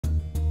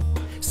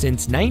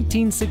Since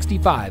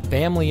 1965,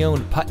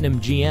 family-owned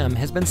Putnam GM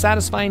has been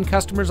satisfying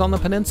customers on the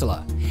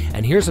peninsula.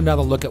 And here's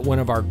another look at one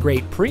of our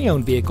great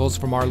pre-owned vehicles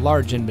from our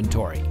large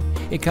inventory.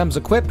 It comes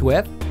equipped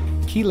with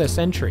keyless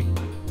entry,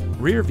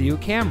 rear view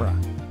camera,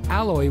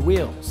 alloy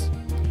wheels,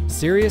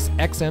 Sirius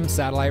XM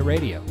satellite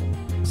radio,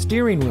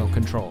 steering wheel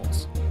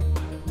controls,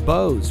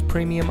 Bose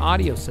premium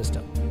audio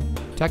system,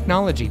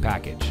 technology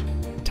package,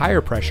 tire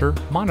pressure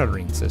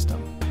monitoring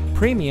system,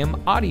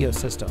 premium audio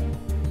system,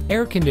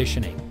 air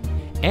conditioning,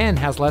 and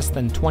has less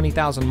than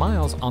 20,000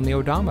 miles on the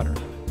odometer.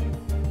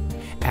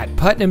 At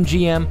Putnam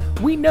GM,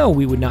 we know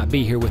we would not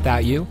be here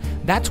without you.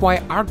 That's why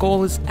our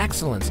goal is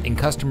excellence in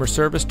customer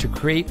service to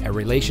create a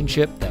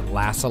relationship that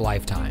lasts a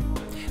lifetime.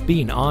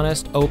 Being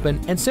honest,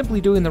 open, and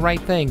simply doing the right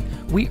thing,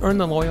 we earn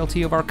the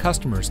loyalty of our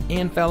customers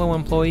and fellow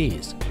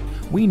employees.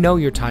 We know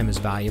your time is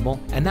valuable,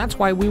 and that's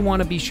why we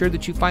want to be sure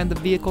that you find the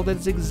vehicle that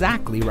is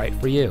exactly right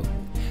for you.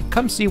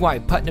 Come see why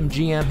Putnam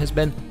GM has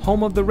been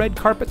home of the red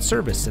carpet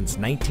service since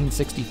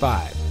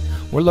 1965.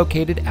 We're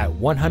located at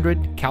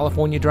 100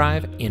 California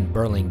Drive in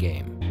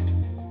Burlingame.